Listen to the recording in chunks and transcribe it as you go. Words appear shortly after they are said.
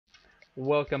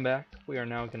Welcome back. We are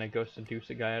now gonna go seduce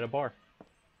a guy at a bar.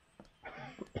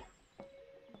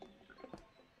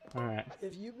 Alright.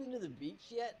 If you've been to the beach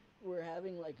yet, we're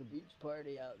having like a beach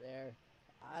party out there.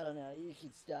 I don't know, you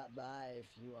should stop by if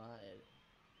you wanted.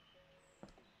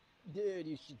 Dude,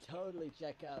 you should totally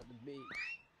check out the beach.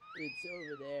 It's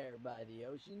over there by the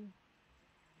ocean.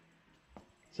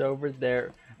 It's over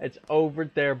there. It's over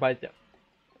there by the...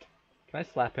 Can I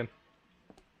slap him?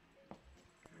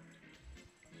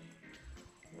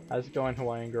 How's it going,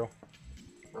 Hawaiian girl?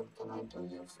 What can I do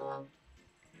you for?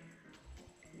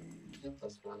 Give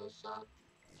this one a shot.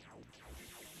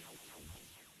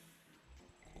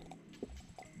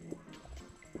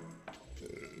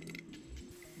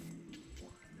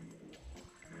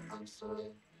 I'm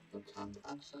sorry, you can't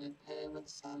actually pay with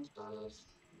sand dollars.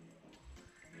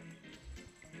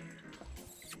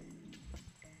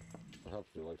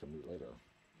 Perhaps you'd like to meet later.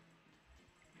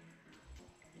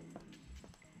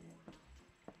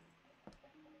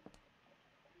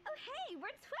 Oh hey,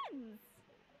 we're twins!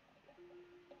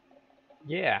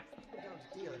 Yeah. People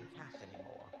don't deal in cash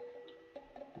anymore.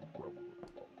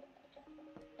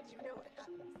 Do you know what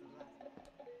happens to the last?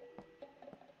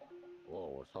 Whoa,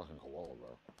 we're talking halal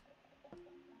there.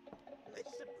 It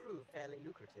should prove fairly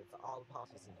lucrative for all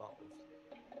parties involved.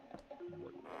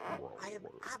 I am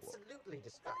absolutely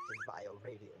distracted by your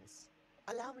radiance.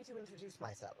 Allow me to introduce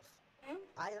myself.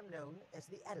 I am known as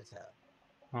the editor.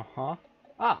 Uh-huh.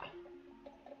 Ah.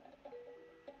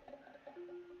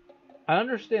 I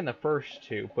understand the first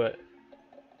two, but...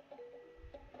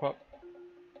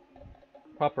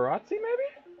 Paparazzi, maybe?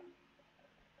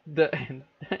 The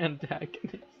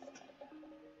antagonist.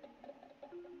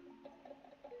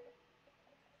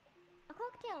 A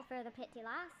cocktail for the pretty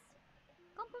lass.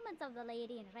 Compliments of the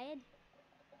lady in red.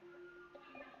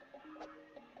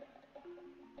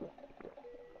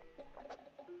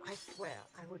 I swear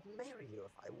I would marry you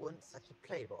if I weren't such a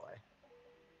playboy.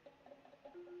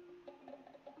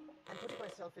 I'm putting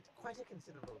myself at quite a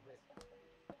considerable risk.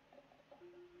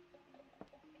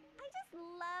 I just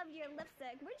love your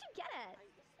lipstick. Where'd you get it? I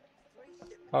expect 3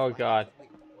 shipments Oh, by God. next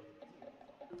week before the deal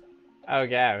is off. Oh,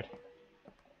 God.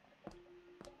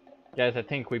 Guys, I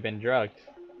think we've been drugged. As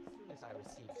soon as I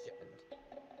receive shipment.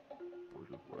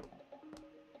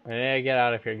 We need to get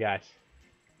out of here, guys.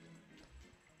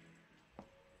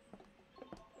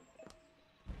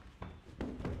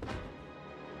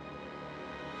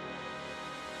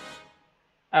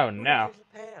 Oh, no.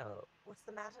 Pale. What's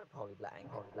the matter, Polly Blank?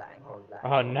 Polly Blank, Polly Blank.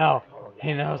 Oh, no.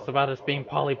 He knows about us being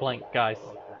polyblank, guys.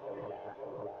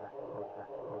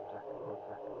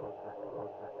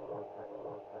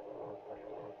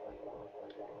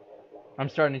 I'm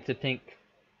starting to think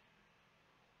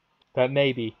that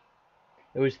maybe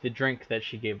it was the drink that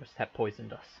she gave us that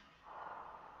poisoned us.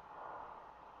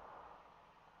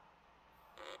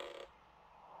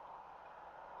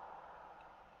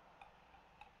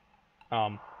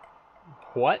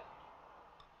 What?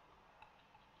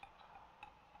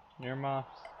 Earmuffs.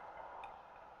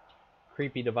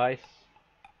 Creepy device.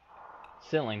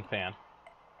 Ceiling fan.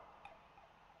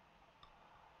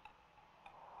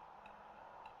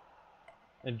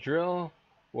 A drill?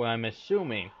 Well, I'm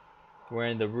assuming we're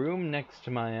in the room next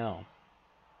to my own.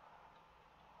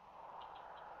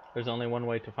 There's only one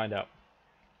way to find out.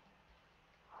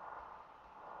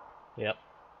 Yep.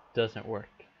 Doesn't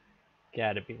work.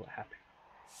 Gotta be what happened.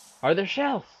 Are there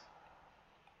shells?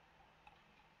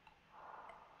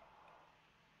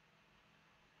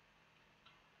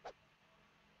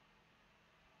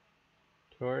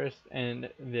 Tourist and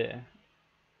the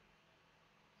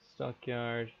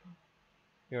stockyard.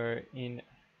 You're in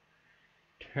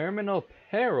terminal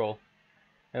peril.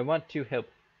 I want to help.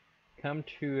 Come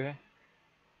to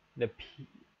the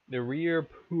rear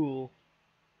pool.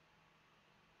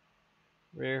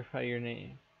 Verify your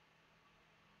name.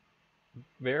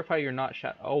 Verify you're not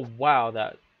shot. Oh wow,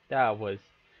 that was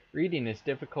reading is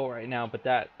difficult right now, but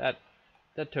that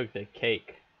took the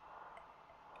cake.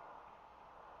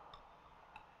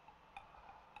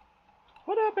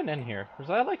 What happened in here? Was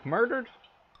I like murdered?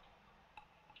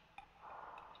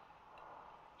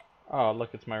 Oh,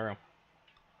 look, it's my room.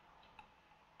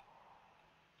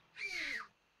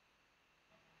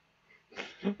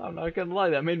 I'm not gonna lie,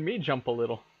 that made me jump a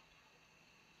little.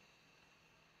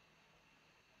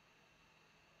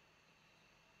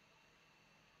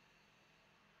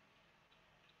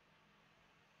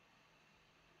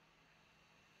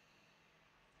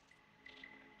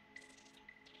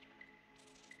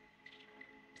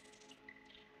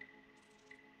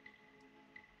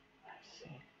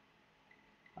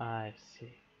 I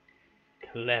see.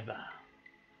 Clever.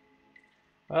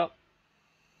 Well.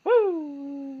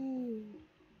 Woo!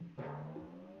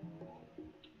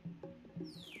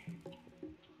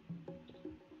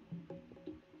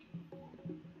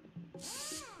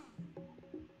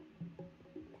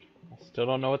 Still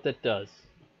don't know what that does.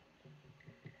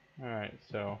 Alright,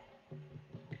 so...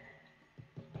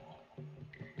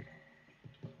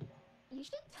 You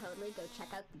should totally go check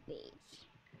out the beach.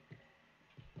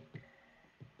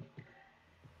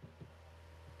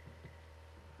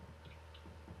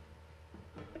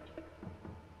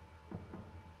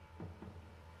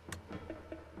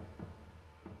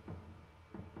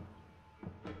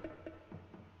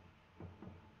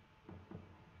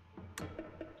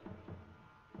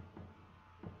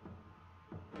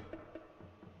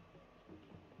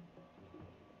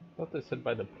 I thought they said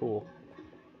by the pool.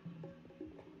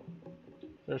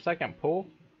 Is there a second pool?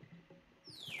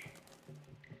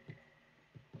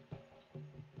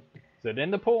 Is it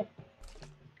in the pool?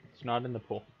 It's not in the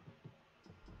pool.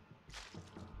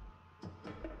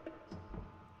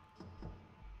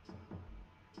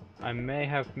 I may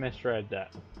have misread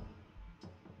that.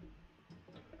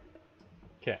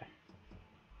 Okay.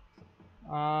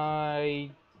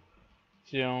 I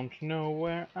don't know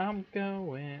where I'm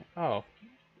going. Oh,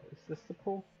 is this the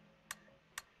pool?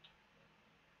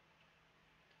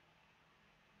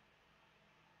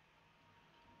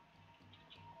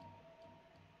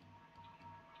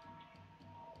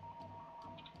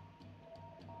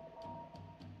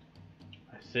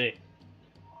 I see.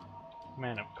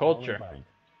 Man of culture. Alright.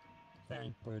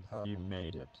 Thank God how you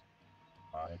made it.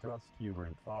 I trust you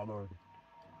weren't followed.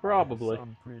 Probably. I have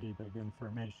some pretty big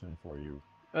information for you.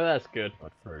 Oh, that's good.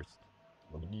 But first,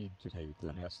 we need to take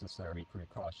the necessary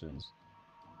precautions.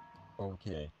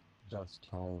 Okay, just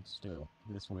hold still.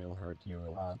 This will hurt you a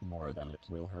lot more than it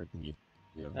will hurt me.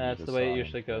 Give me That's the way it sign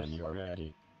usually goes. when you're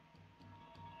ready.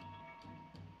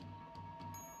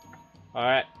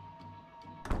 Alright.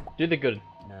 Do the good.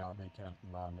 Now they can't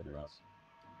monitor us.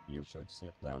 You should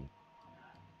sit down.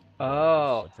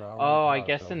 Oh. There's a trolley Oh, I parked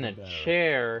guess in the over there.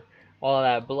 chair, all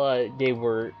that blood, they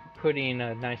were putting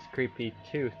a nice creepy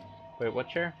tooth. Wait, what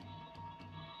chair?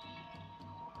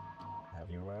 Have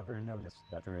you ever noticed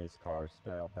that race car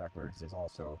spelled backwards is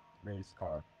also race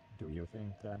car? Do you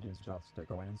think that is just a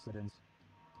coincidence?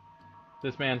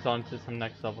 This man's on to some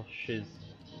next level shiz.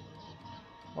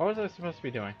 What was I supposed to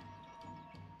be doing?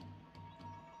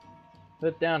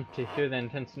 Sit down to hear the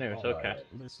intense news. Alright, Okay.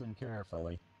 listen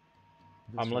carefully.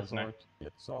 This I'm listening. resort,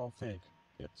 it's all fake.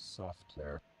 It's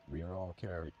software. We are all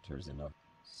characters in a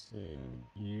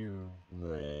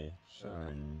simulation.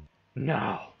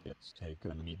 No. It's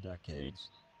taken me decades,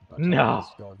 but No. I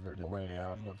discovered a way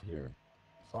out of here.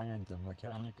 Find the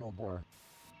mechanical bore.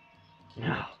 Kill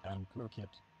No. it and cook it.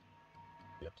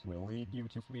 It will lead you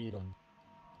to freedom.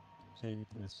 Take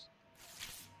this.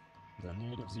 The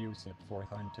natives use it for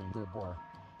hunting the boar.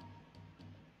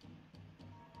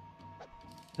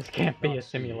 This can't be a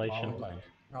Godspeed, simulation. all right.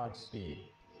 Godspeed.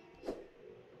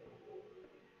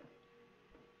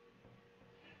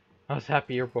 I was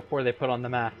happier before they put on the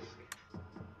mask.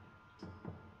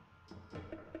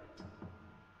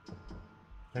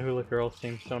 The hula girl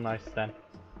seemed so nice then.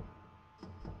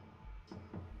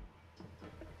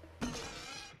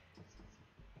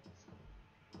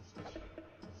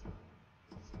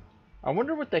 I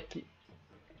wonder what that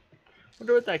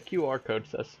QR code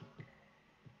says.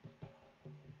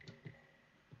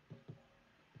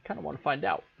 Kind of want to find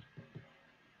out.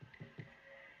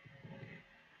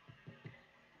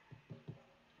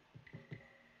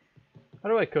 How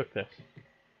do I cook this?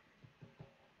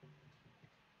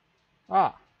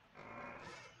 Ah.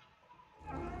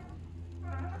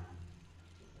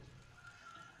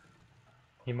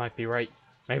 He might be right.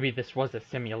 Maybe this was a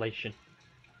simulation.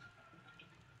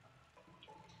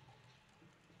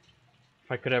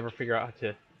 If I could ever figure out how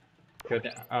to go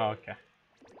down. Oh, okay.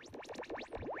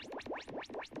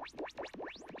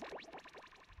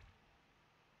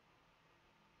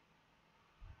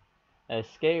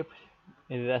 Escape.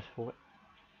 That's what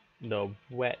the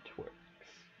wet works.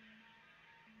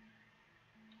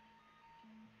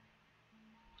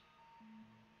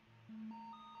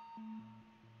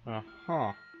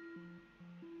 Uh-huh.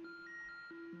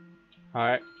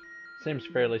 Alright. Seems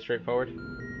fairly straightforward.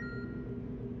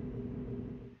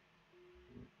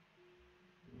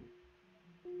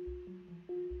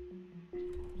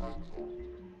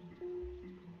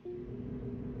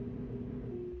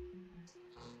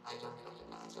 I don't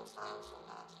recognize your file for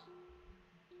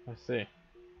that. I see.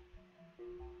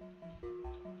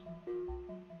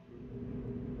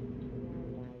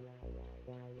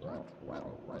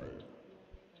 Well played.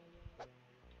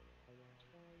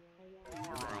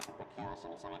 Now I can procure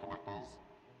some semiconductors.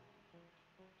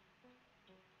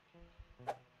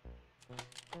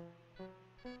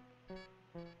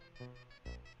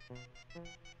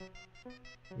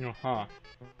 Uh-huh.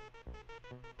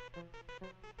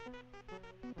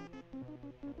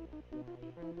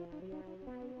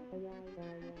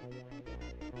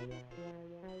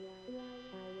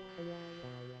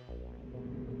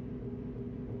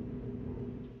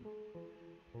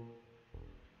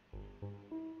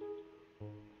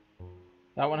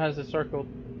 That one has a circle.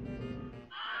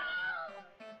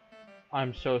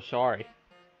 I'm so sorry.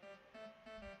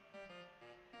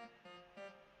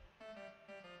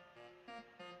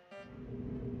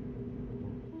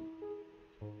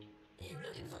 Are you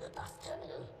looking for the bus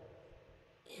terminal?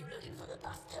 Are you looking for the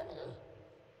bus terminal?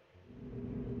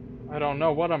 I don't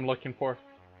know what I'm looking for.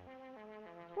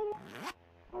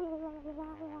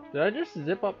 Did I just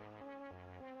zip up?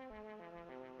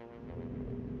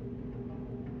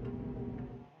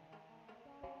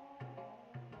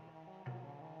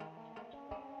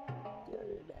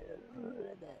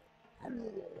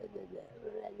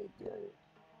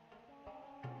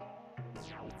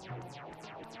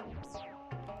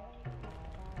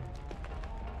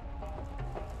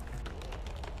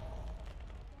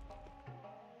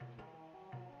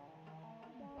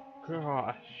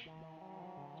 Gosh.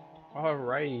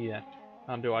 Alrighty then.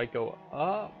 Now do I go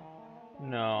up?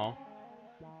 No.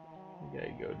 I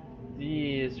gotta go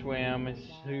this way, I'm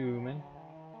assuming.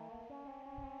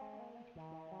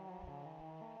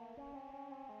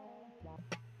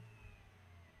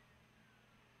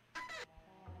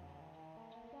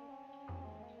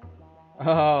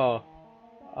 Oh.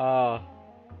 Oh.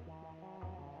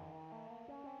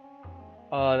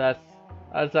 Oh,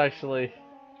 that's actually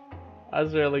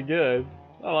that's really good.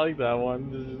 I like that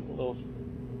one. This is a little.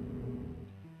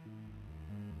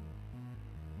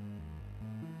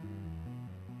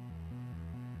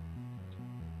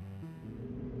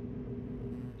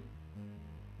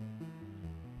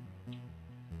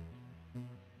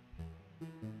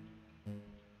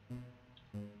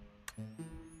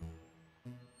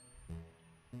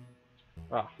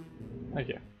 Ah, thank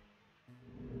you.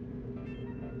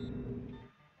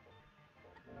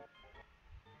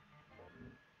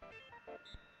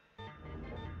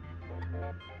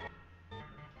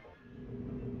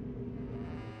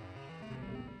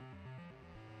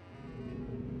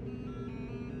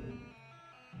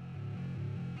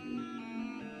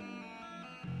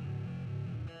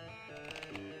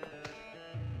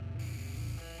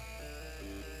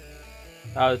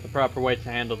 That was the proper way to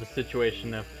handle the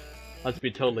situation if, let's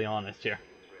be totally honest here.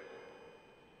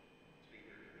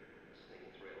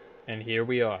 And here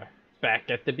we are, back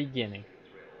at the beginning.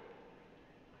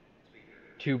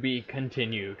 To be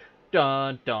continued.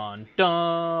 Dun dun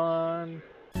dun!